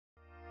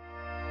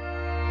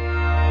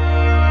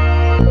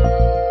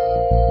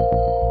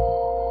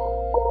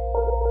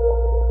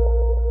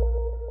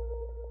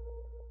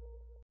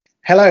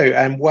Hello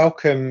and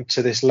welcome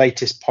to this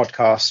latest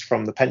podcast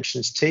from the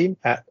pensions team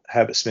at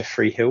Herbert Smith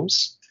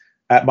Freehills.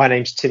 My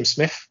name's Tim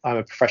Smith. I'm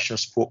a professional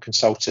support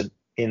consultant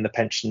in the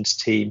pensions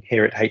team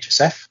here at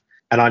HSF,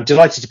 and I'm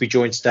delighted to be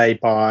joined today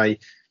by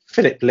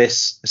Philip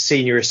Bliss, a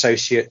senior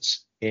associate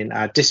in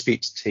our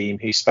disputes team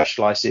who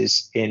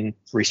specialises in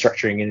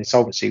restructuring and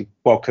insolvency.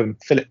 Welcome,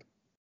 Philip.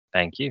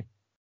 Thank you.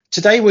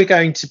 Today we're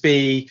going to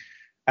be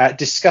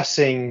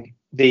discussing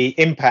the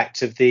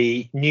impact of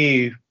the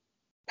new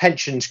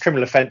pensions,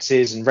 criminal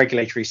offences and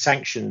regulatory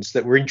sanctions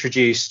that were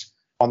introduced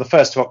on the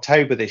 1st of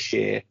October this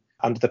year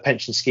under the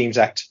Pension Schemes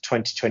Act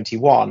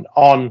 2021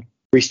 on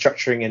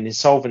restructuring and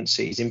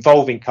insolvencies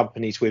involving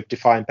companies with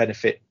defined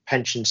benefit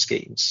pension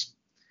schemes.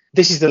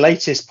 This is the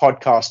latest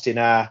podcast in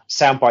our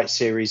soundbite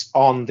series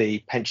on the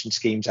Pension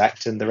Schemes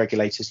Act and the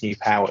Regulators' new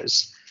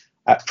powers.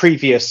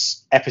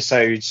 Previous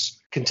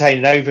episodes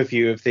contain an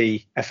overview of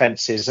the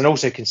offences and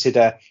also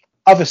consider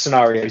other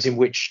scenarios in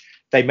which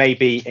they may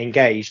be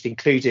engaged,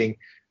 including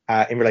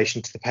in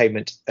relation to the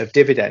payment of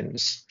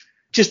dividends.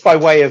 Just by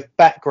way of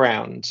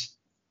background,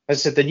 as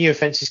I said, the new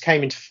offences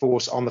came into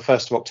force on the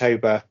 1st of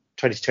October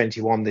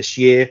 2021 this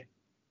year.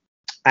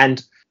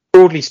 And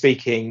broadly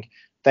speaking,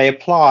 they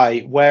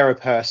apply where a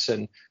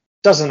person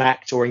doesn't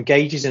act or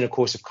engages in a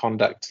course of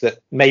conduct that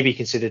may be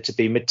considered to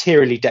be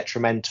materially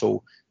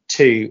detrimental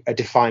to a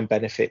defined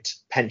benefit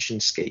pension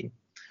scheme.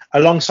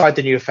 Alongside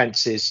the new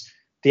offences,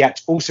 the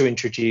Act also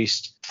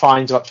introduced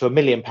fines of up to £1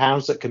 million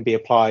that can be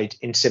applied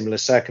in similar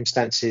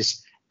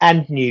circumstances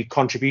and new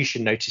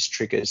contribution notice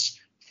triggers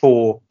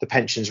for the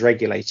pensions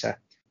regulator.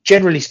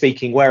 Generally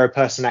speaking, where a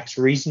person acts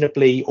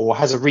reasonably or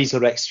has a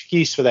reasonable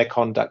excuse for their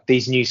conduct,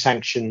 these new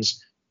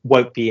sanctions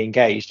won't be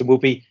engaged. And we'll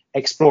be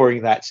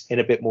exploring that in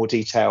a bit more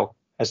detail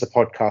as the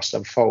podcast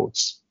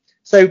unfolds.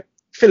 So,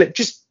 Philip,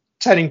 just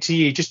turning to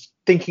you, just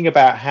thinking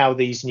about how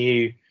these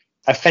new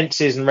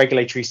offences and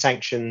regulatory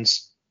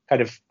sanctions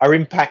kind of are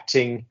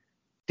impacting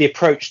the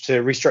approach to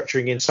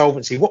restructuring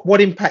insolvency. What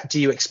impact do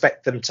you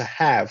expect them to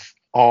have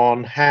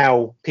on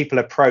how people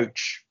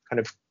approach kind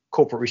of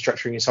corporate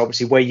restructuring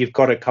insolvency where you've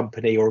got a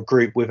company or a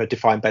group with a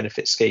defined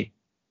benefit scheme?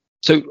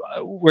 So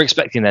we're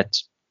expecting that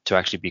to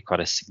actually be quite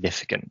a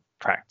significant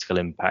practical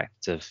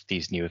impact of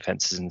these new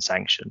offences and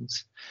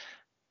sanctions.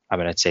 I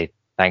mean, I'd say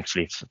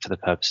thankfully for the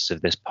purposes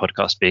of this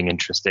podcast being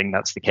interesting,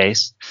 that's the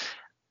case.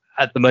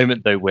 At the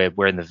moment, though,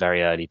 we're in the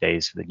very early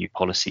days of the new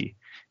policy.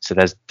 So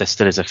there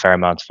still is a fair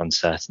amount of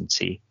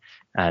uncertainty,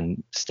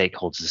 and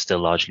stakeholders are still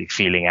largely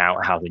feeling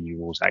out how the new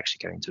rules are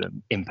actually going to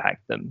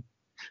impact them.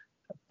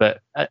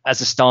 But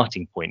as a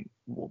starting point,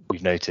 what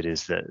we've noted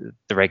is that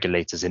the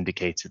regulators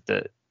indicated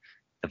that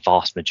the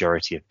vast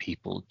majority of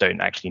people don't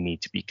actually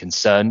need to be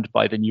concerned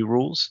by the new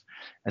rules,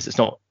 as it's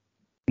not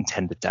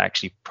intended to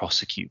actually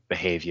prosecute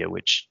behaviour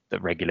which the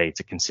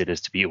regulator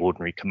considers to be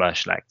ordinary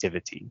commercial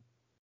activity.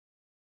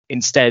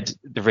 Instead,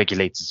 the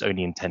regulator is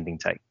only intending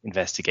to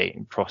investigate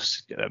and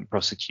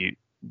prosecute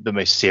the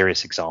most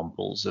serious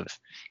examples of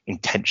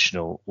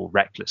intentional or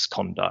reckless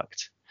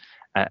conduct.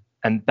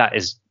 And that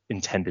is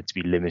intended to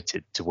be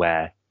limited to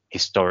where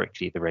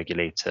historically the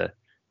regulator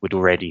would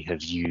already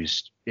have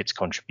used its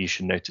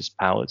contribution notice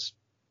powers.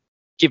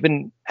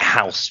 Given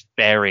how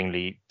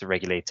sparingly the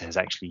regulator has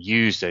actually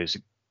used those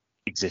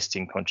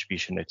existing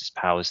contribution notice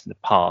powers in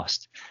the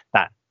past,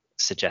 that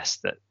suggests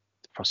that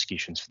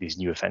prosecutions for these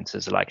new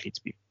offences are likely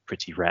to be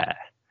pretty rare.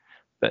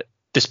 But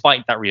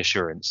despite that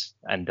reassurance,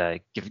 and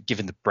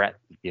given the breadth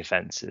of the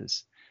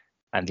offences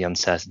and the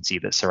uncertainty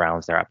that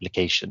surrounds their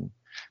application,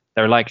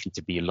 there are likely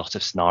to be a lot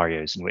of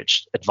scenarios in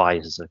which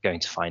advisors are going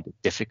to find it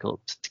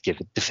difficult to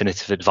give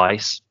definitive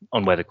advice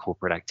on whether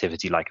corporate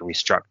activity like a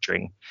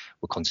restructuring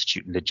will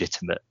constitute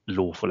legitimate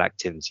lawful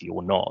activity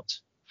or not.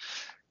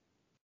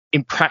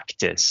 In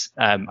practice,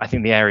 I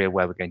think the area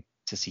where we're going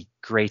to see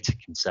greater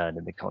concern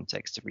in the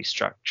context of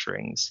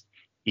restructurings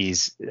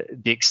is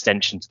the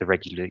extension to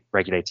the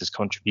regulator's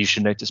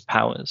contribution notice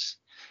powers.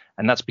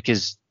 And that's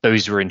because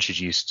those were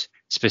introduced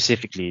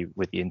specifically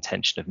with the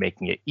intention of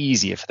making it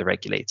easier for the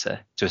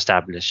regulator to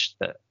establish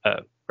that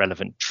a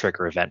relevant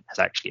trigger event has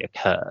actually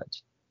occurred.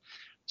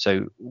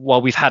 So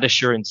while we've had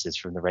assurances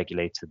from the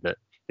regulator that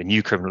the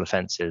new criminal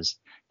offences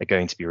are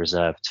going to be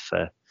reserved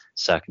for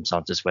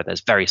circumstances where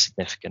there's very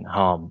significant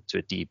harm to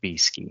a DB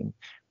scheme,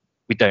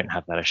 we don't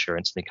have that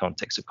assurance in the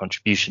context of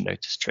contribution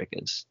notice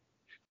triggers.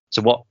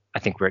 So what I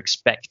think we're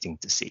expecting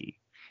to see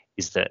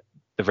is that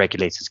the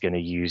regulator is going to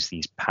use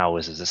these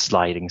powers as a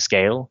sliding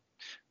scale,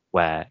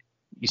 where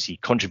you see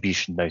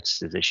contribution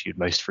notices issued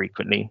most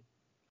frequently,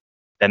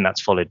 then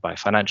that's followed by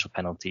financial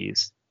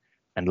penalties,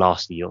 and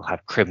lastly, you'll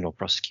have criminal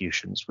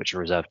prosecutions, which are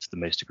reserved for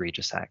the most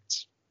egregious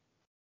acts.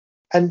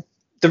 And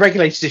the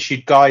regulators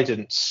issued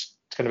guidance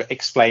to kind of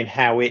explain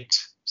how it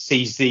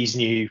sees these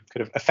new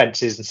kind of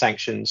offences and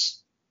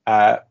sanctions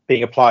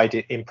being applied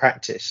in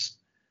practice.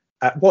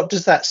 What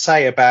does that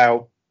say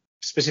about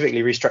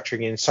specifically restructuring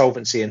and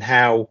insolvency and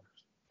how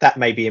that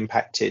may be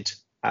impacted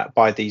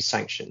by these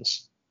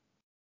sanctions?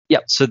 Yeah,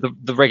 so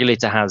the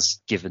regulator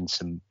has given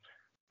some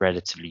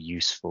relatively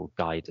useful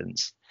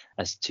guidance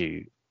as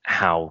to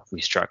how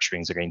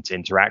restructurings are going to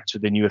interact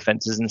with the new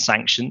offences and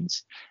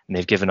sanctions, and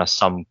they've given us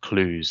some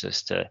clues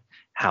as to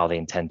how they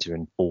intend to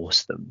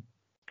enforce them.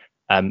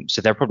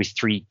 So there are probably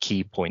three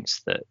key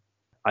points that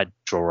I'd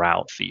draw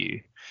out for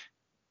you.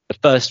 The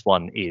first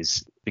one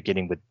is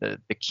beginning with the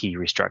key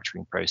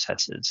restructuring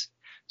processes.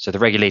 So the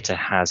regulator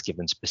has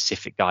given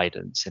specific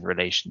guidance in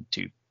relation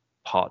to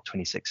Part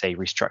 26A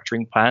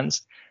restructuring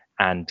plans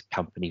and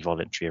company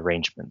voluntary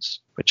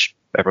arrangements, which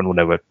everyone will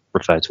know are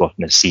referred to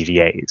often as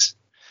CVAs.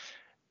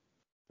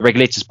 The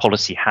regulator's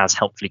policy has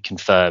helpfully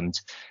confirmed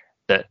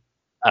that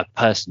a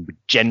person would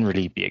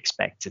generally be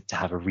expected to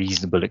have a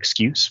reasonable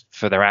excuse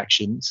for their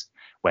actions,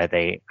 where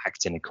they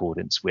act in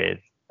accordance with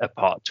a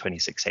Part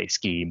 26A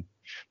scheme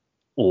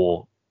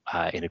or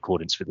in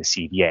accordance with the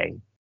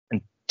CVA.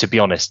 And to be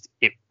honest,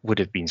 it would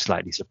have been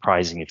slightly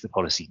surprising if the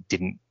policy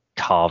didn't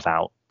carve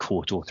out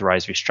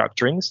court-authorized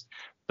restructurings,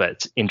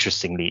 but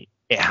interestingly,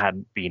 it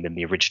hadn't been in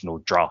the original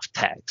draft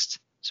text,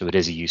 so it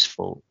is a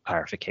useful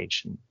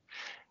clarification.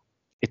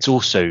 It's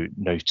also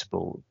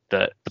notable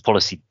that the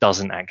policy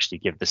doesn't actually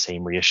give the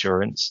same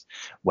reassurance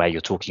where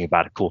you're talking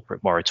about a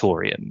corporate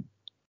moratorium.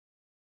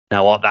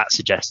 Now, what that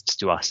suggests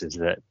to us is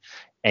that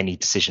any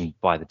decision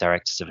by the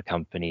directors of a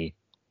company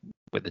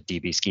with the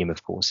DB scheme,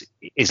 of course,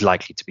 is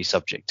likely to be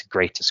subject to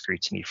greater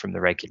scrutiny from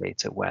the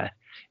regulator where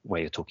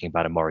you're talking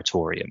about a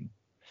moratorium.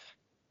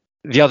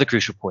 The other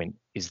crucial point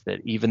is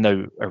that even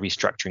though a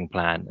restructuring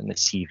plan and a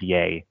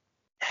CVA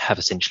have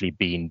essentially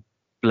been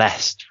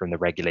blessed from the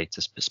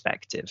regulator's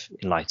perspective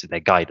in light of their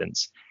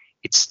guidance,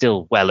 it's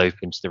still well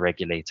open to the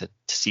regulator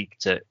to seek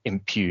to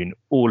impugn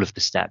all of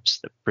the steps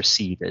that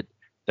preceded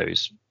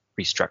those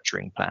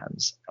restructuring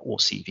plans or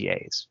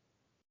CVAs.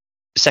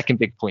 The second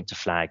big point to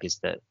flag is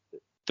that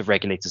the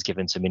regulator's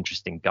given some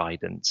interesting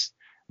guidance,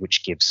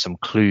 which gives some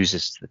clues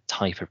as to the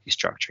type of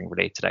restructuring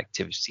related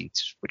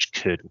activities which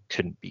could or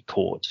couldn't be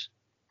caught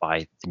by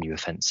the new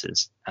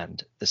offences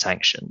and the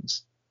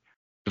sanctions.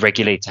 The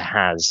regulator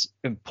has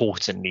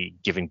importantly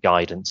given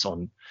guidance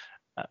on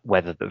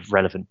whether the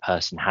relevant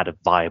person had a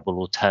viable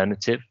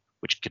alternative,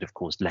 which could have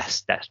caused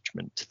less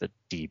detriment to the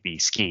DB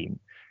scheme.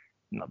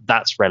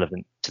 That's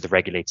relevant to the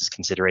regulator's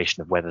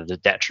consideration of whether the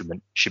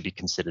detriment should be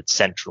considered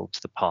central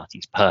to the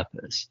party's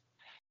purpose.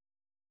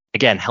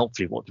 Again,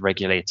 helpfully, what the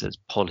regulator's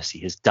policy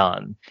has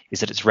done is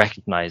that it's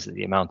recognized that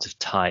the amount of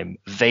time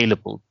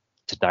available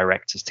to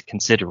directors to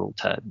consider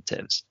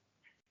alternatives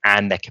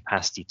and their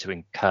capacity to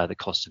incur the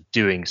cost of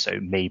doing so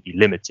may be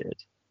limited.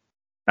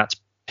 That's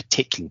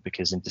particularly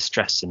because in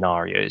distress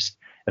scenarios,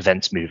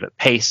 events move at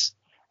pace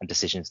and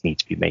decisions need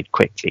to be made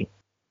quickly.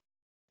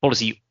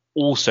 Policy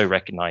also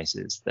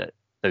recognizes that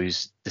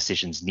those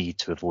decisions need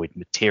to avoid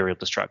material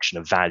destruction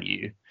of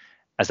value,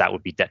 as that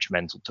would be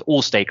detrimental to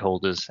all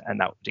stakeholders, and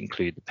that would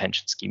include the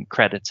pension scheme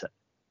creditor.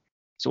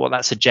 So what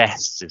that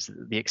suggests is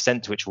that the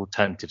extent to which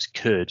alternatives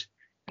could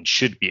and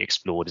should be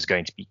explored is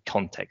going to be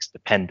context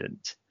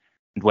dependent,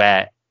 and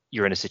where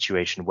you're in a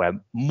situation where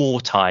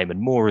more time and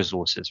more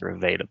resources are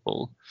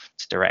available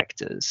to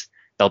directors,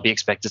 they'll be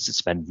expected to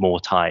spend more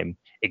time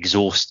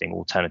exhausting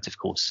alternative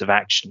courses of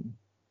action.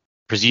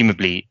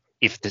 Presumably,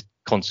 if the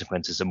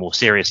consequences are more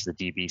serious to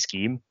the DB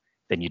scheme,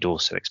 then you'd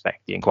also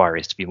expect the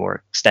inquiries to be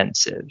more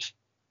extensive.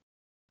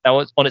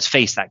 Now, on its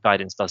face, that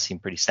guidance does seem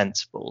pretty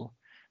sensible,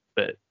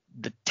 but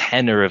the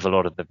tenor of a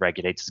lot of the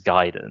regulator's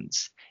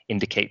guidance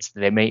indicates that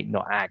they may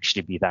not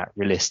actually be that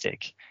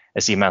realistic,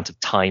 as the amount of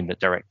time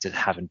that directors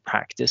have in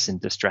practice in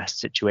distressed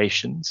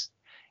situations.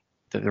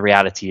 The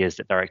reality is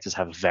that directors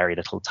have very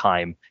little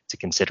time to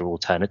consider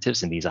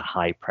alternatives, and these are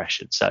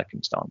high-pressured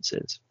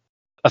circumstances.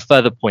 A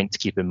further point to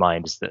keep in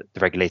mind is that the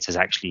regulators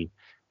actually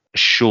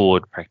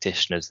assured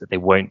practitioners that they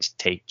won't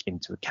take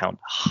into account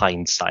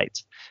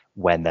hindsight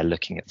when they're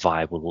looking at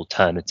viable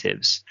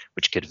alternatives,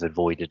 which could have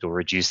avoided or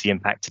reduced the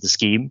impact of the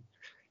scheme.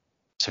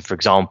 So, for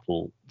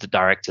example, the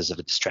directors of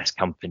a distressed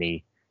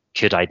company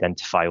could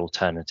identify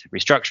alternative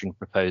restructuring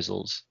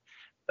proposals,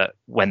 but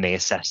when they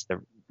assess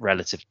the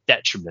relative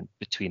detriment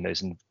between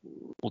those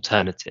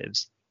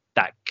alternatives,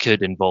 that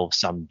could involve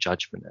some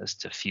judgment as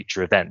to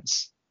future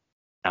events.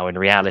 Now, in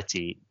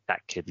reality,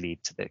 that could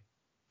lead to the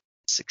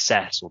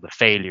success or the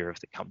failure of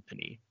the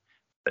company,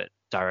 but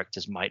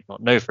directors might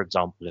not know, for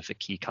example, if a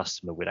key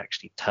customer would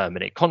actually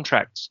terminate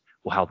contracts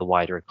or how the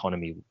wider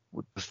economy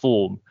would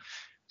perform.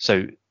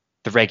 So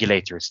the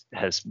regulator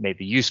has made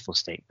the useful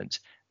statement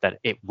that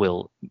it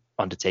will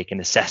undertake an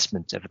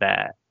assessment of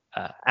their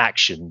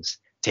actions,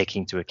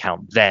 taking into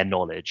account their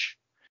knowledge,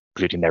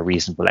 including their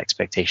reasonable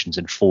expectations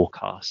and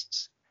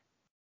forecasts.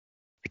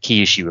 The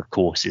key issue, of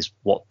course, is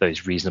what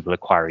those reasonable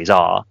inquiries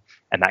are,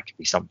 and that could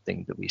be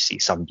something that we see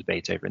some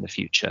debate over in the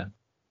future.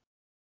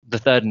 The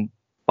third and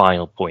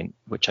final point,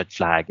 which I'd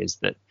flag, is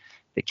that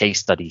the case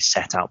studies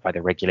set out by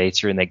the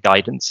regulator in their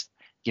guidance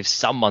give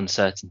some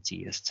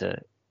uncertainty as to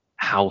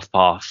how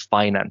far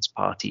finance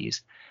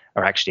parties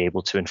are actually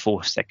able to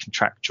enforce their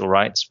contractual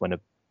rights when a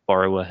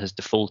borrower has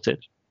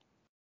defaulted.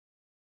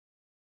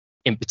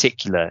 In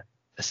particular,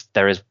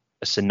 there is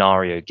a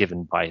scenario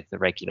given by the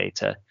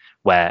regulator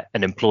where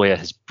an employer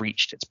has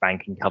breached its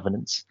banking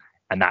covenants,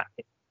 and that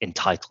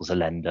entitles a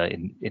lender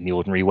in the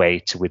ordinary way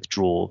to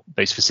withdraw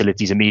those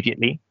facilities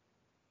immediately.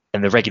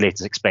 And the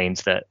regulator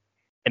explains that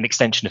an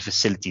extension of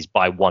facilities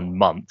by 1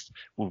 month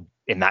will,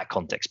 in that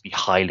context, be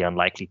highly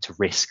unlikely to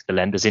risk the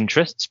lender's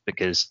interests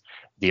because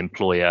the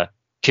employer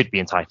could be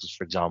entitled,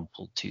 for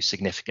example, to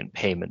significant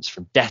payments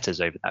from debtors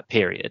over that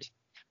period.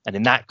 And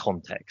in that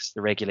context,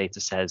 the regulator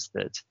says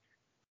that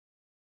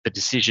the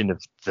decision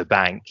of the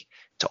bank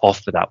to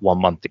offer that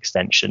 1 month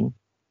extension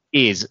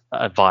is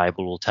a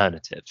viable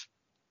alternative.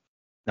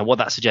 Now, what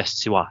that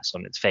suggests to us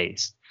on its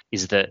face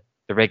is that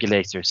the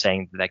regulator is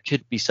saying that there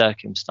could be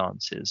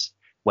circumstances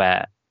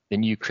where the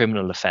new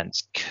criminal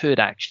offence could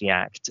actually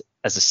act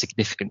as a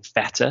significant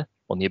fetter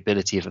on the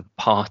ability of a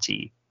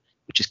party,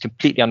 which is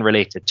completely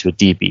unrelated to a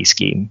DB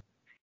scheme,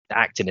 to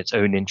act in its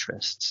own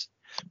interests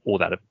or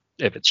that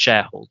of its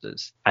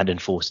shareholders and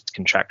enforce its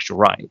contractual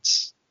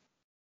rights.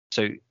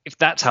 So if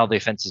that's how the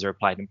offences are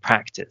applied in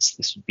practice,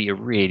 this would be a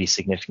really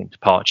significant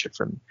departure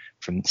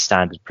from the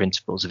standard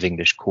principles of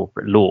English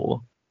corporate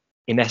law.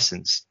 In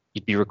essence,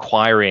 you'd be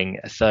requiring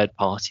a third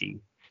party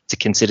to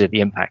consider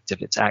the impact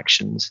of its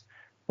actions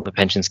on the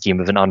pension scheme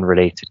of an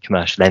unrelated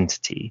commercial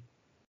entity,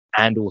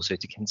 and also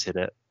to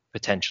consider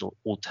potential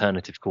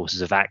alternative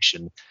courses of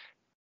action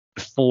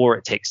before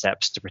it takes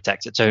steps to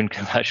protect its own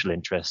commercial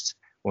interests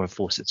or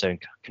enforce its own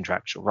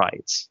contractual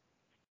rights.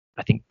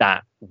 I think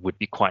that would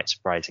be quite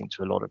surprising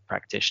to a lot of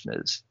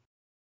practitioners.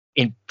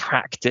 In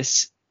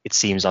practice, it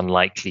seems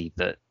unlikely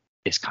that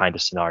this kind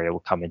of scenario will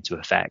come into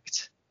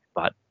effect,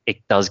 but it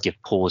does give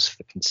pause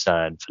for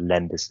concern for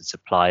lenders and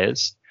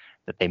suppliers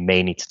that they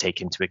may need to take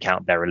into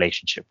account their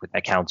relationship with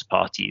their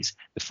counterparties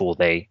before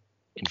they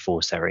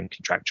enforce their own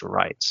contractual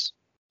rights.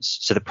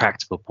 So the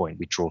practical point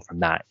we draw from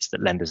that is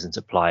that lenders and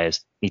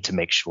suppliers need to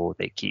make sure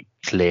they keep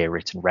clear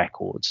written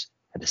records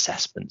and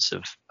assessments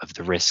of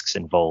the risks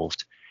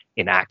involved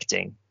in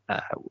acting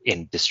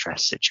in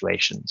distress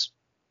situations.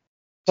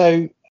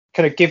 So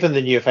kind of given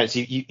the new offence,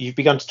 you've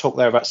begun to talk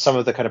there about some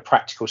of the kind of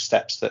practical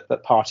steps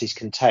that parties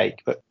can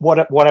take, but what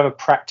other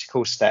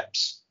practical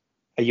steps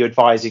are you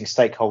advising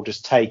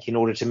stakeholders take in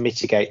order to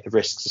mitigate the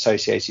risks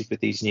associated with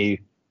these new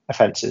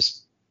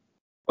offences?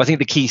 Well, I think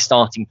the key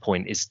starting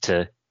point is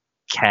to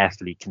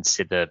carefully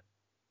consider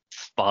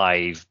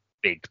 5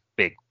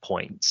 big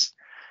points.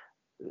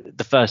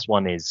 The first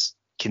one is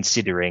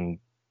considering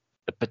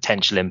the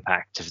potential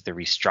impact of the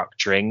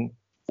restructuring,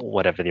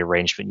 whatever the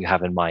arrangement you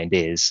have in mind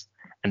is,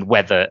 and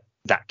whether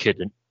that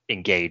could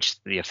engage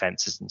the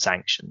offences and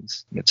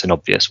sanctions. It's an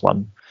obvious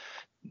one.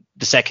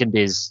 The second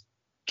is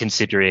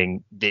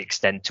considering the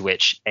extent to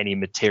which any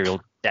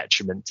material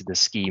detriment to the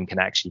scheme can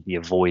actually be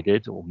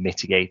avoided or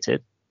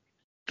mitigated.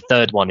 The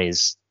third one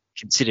is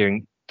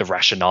considering the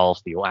rationale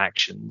for your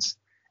actions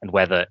and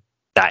whether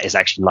that is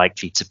actually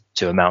likely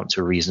to amount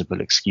to a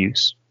reasonable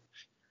excuse.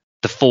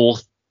 The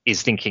fourth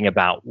is thinking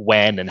about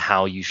when and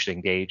how you should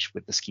engage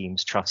with the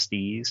scheme's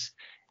trustees,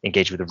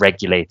 engage with the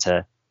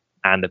regulator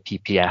and the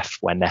PPF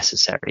when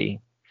necessary.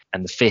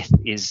 And the fifth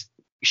is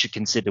you should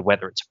consider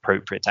whether it's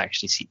appropriate to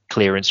actually seek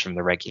clearance from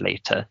the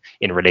regulator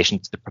in relation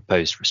to the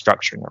proposed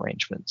restructuring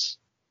arrangements.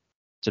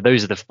 So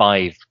those are the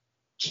 5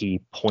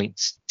 key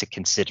points to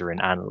consider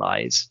and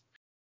analyse.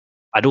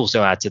 I'd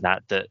also add to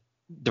that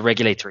the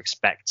regulator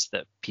expects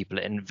that people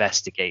it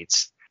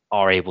investigates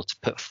are able to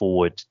put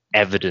forward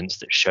evidence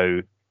that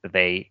show that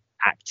they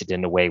acted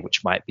in a way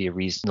which might be a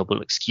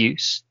reasonable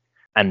excuse.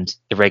 And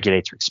the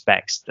regulator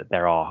expects that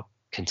there are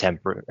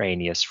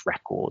contemporaneous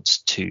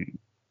records to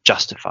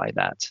justify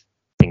that.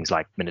 Things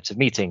like minutes of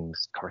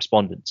meetings,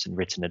 correspondence, and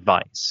written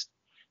advice.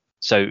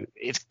 So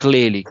it's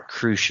clearly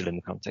crucial in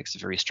the context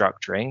of a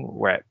restructuring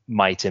where it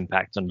might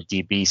impact on the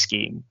DB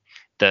scheme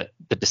that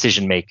the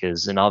decision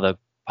makers and other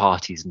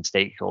parties and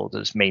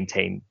stakeholders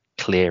maintain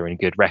clear and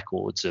good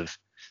records of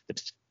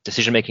the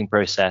decision-making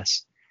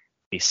process,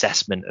 the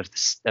assessment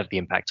of the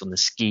impact on the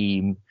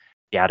scheme,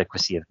 the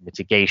adequacy of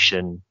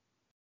mitigation,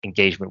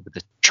 engagement with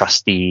the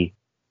trustee,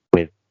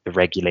 with the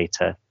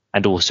regulator,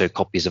 and also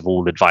copies of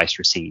all advice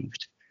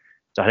received.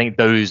 So I think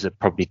those are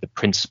probably the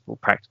principal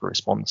practical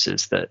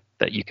responses that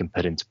you can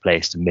put into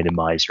place to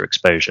minimize your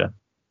exposure.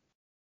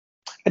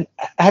 And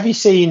have you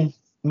seen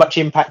much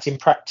impact in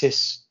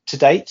practice to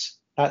date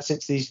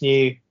since these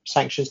new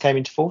sanctions came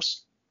into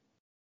force?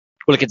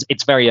 Well, look,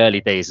 it's very early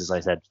days, as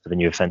I said, for the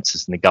new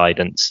offences and the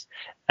guidance.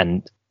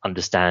 And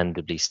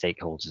understandably,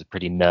 stakeholders are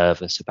pretty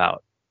nervous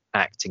about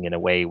acting in a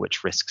way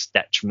which risks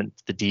detriment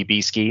to the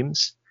DB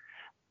schemes.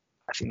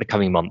 I think the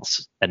coming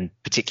months, and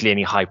particularly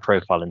any high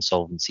profile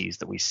insolvencies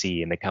that we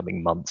see in the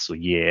coming months or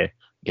year,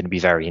 are going to be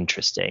very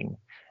interesting.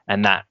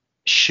 And that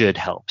should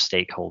help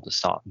stakeholders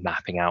start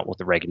mapping out what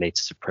the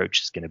regulator's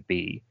approach is going to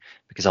be,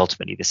 because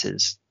ultimately this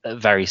is a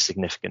very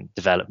significant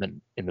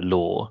development in the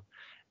law,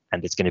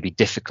 and it's going to be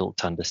difficult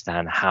to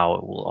understand how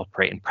it will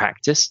operate in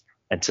practice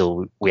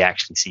until we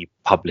actually see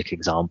public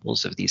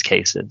examples of these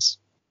cases.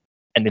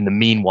 And in the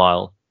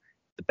meanwhile,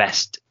 the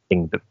best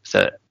thing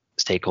that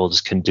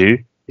stakeholders can do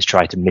is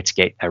try to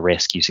mitigate their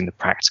risk using the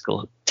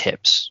practical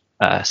tips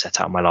set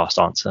out in my last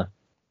answer.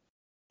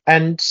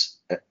 And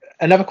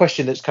another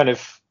question that's kind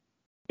of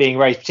being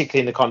raised,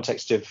 particularly in the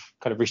context of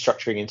kind of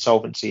restructuring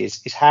insolvency,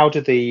 is how do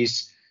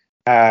these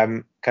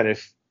kind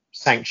of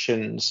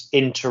sanctions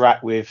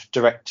interact with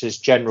directors'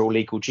 general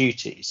legal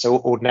duties? So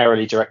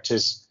ordinarily,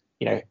 directors,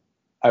 owe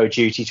a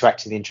duty to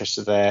act in the interests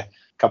of their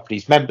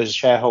company's members,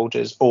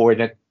 shareholders, or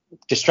in a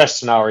distress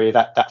scenario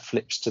that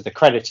flips to the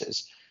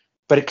creditors.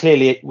 But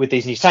clearly, with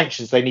these new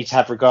sanctions, they need to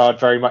have regard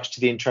very much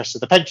to the interests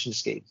of the pension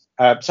scheme.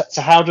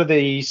 So how do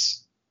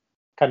these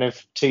kind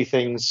of two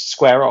things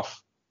square off?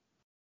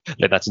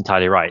 No, that's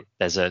entirely right.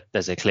 There's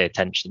a clear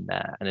tension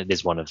there, and it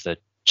is one of the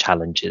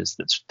challenges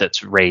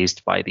that's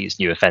raised by these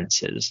new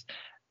offences.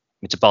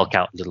 To bulk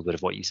out a little bit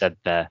of what you said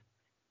there,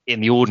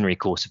 in the ordinary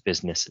course of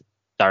business,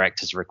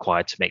 directors are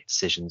required to make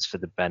decisions for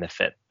the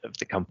benefit of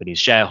the company's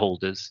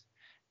shareholders,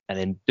 and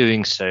in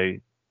doing so,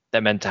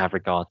 they're meant to have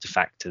regard to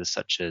factors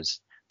such as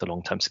the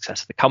long-term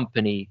success of the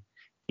company,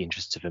 the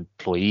interests of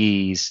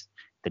employees,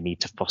 the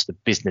need to foster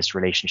business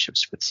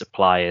relationships with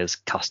suppliers,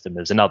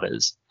 customers, and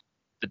others.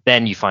 But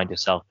then you find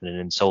yourself in an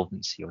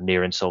insolvency or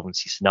near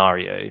insolvency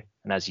scenario,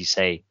 and as you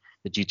say,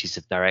 the duties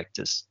of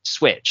directors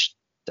switch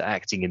to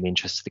acting in the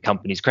interests of the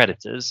company's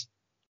creditors.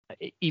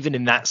 Even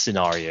in that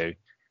scenario,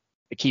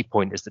 the key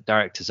point is that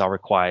directors are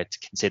required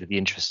to consider the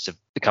interests of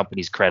the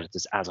company's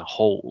creditors as a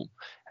whole,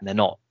 and they're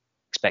not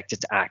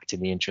expected to act in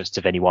the interests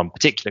of any one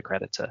particular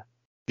creditor.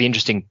 The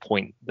interesting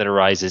point that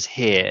arises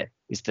here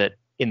is that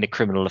in the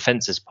criminal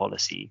offences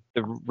policy,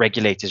 the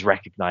regulators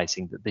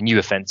recognizing that the new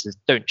offences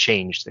don't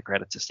change the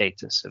creditor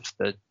status of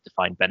the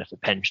defined benefit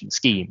pension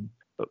scheme.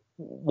 But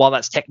while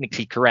that's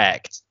technically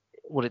correct,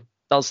 what it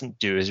doesn't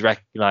do is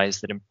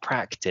recognize that in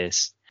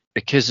practice,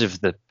 because of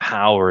the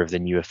power of the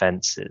new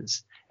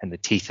offences and the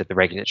teeth of the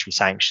regulatory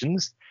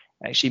sanctions,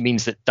 it actually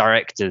means that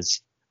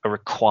directors are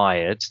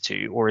required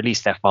to, or at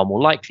least they're far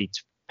more likely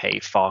to pay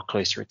far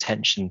closer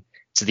attention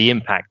to the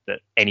impact that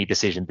any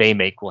decision they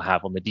make will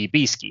have on the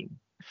DB scheme,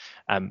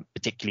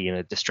 particularly in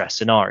a distress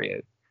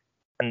scenario.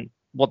 And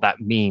what that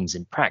means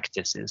in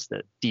practice is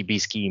that DB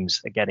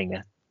schemes are getting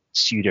a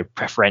pseudo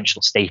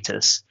preferential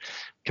status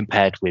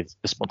compared with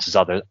the sponsor's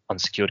other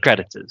unsecured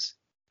creditors.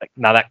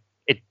 Now that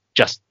it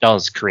just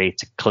does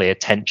create a clear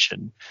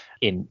tension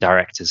in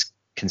directors'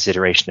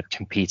 consideration of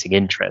competing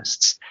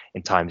interests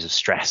in times of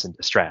stress and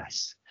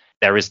distress.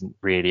 There isn't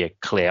really a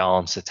clear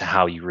answer to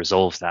how you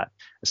resolve that,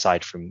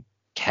 aside from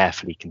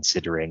carefully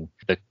considering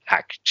the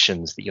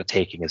actions that you're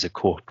taking as a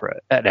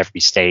corporate at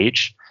every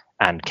stage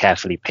and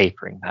carefully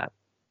papering that.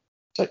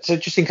 So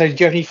just in case,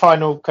 do you have any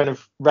final kind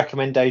of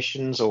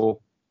recommendations or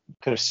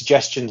kind of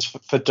suggestions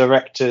for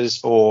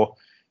directors or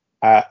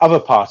other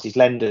parties,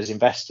 lenders,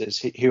 investors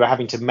who are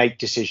having to make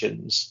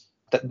decisions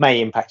that may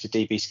impact a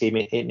DB scheme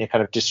in a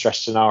kind of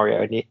distressed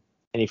scenario?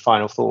 Any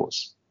final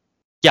thoughts?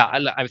 Yeah,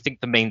 I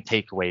think the main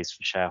takeaways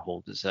for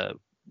shareholders are,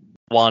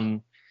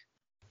 one,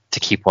 to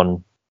keep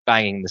on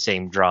banging the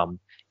same drum.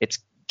 It's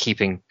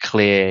keeping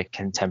clear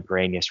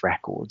contemporaneous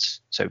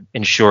records. So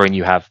ensuring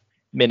you have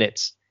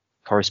minutes,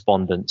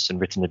 correspondence, and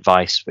written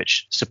advice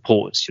which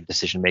supports your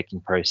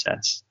decision-making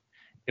process.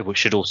 It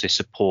should also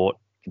support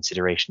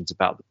considerations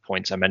about the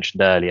points I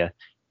mentioned earlier,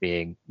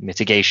 being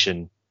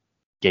mitigation,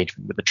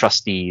 engagement with the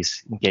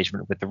trustees,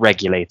 engagement with the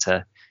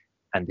regulator,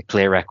 and the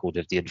clear record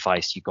of the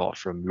advice you got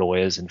from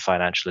lawyers and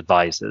financial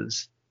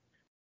advisors.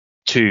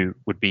 Two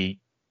would be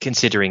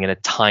considering in a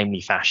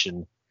timely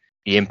fashion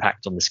the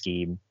impact on the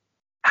scheme,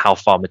 how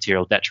far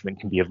material detriment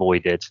can be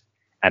avoided,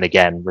 and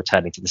again,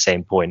 returning to the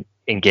same point,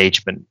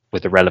 engagement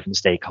with the relevant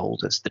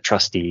stakeholders, the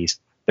trustees,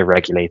 the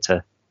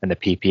regulator, and the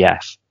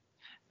PPF.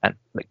 And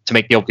to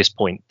make the obvious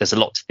point, there's a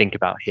lot to think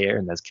about here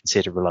and there's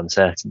considerable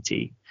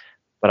uncertainty.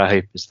 But I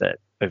hope is that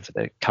over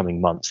the coming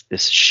months,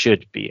 this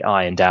should be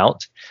ironed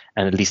out,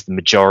 and at least the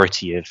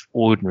majority of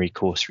ordinary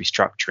course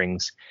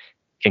restructurings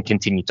can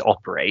continue to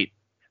operate,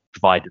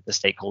 provided the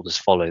stakeholders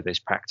follow those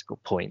practical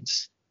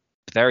points.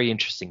 A very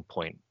interesting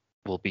point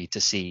will be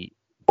to see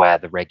where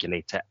the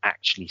regulator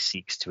actually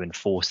seeks to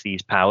enforce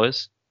these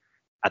powers.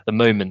 At the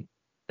moment,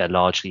 they're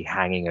largely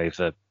hanging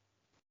over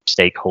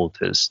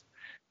stakeholders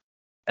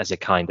as a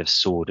kind of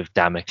sword of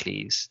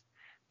Damocles,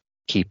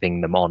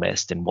 keeping them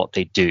honest in what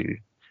they do.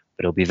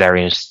 But it'll be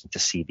very interesting to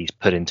see these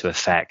put into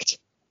effect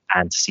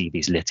and to see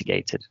these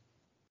litigated.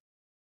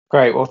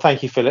 Great. Well,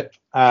 thank you, Philip.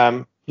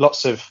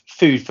 Lots of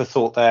food for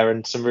thought there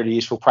and some really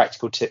useful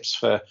practical tips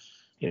for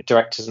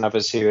directors and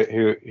others who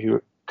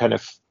are kind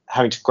of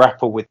having to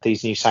grapple with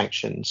these new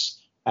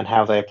sanctions and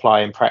how they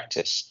apply in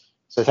practice.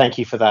 So thank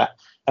you for that.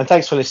 And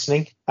thanks for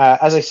listening.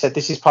 As I said,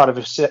 this is part of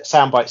a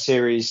soundbite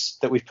series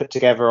that we've put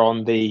together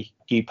on the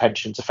new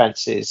pensions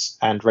offences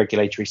and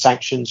regulatory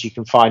sanctions. You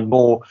can find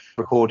more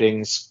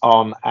recordings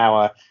on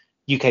our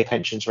UK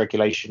Pensions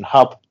Regulation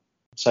Hub.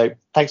 So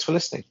thanks for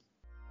listening.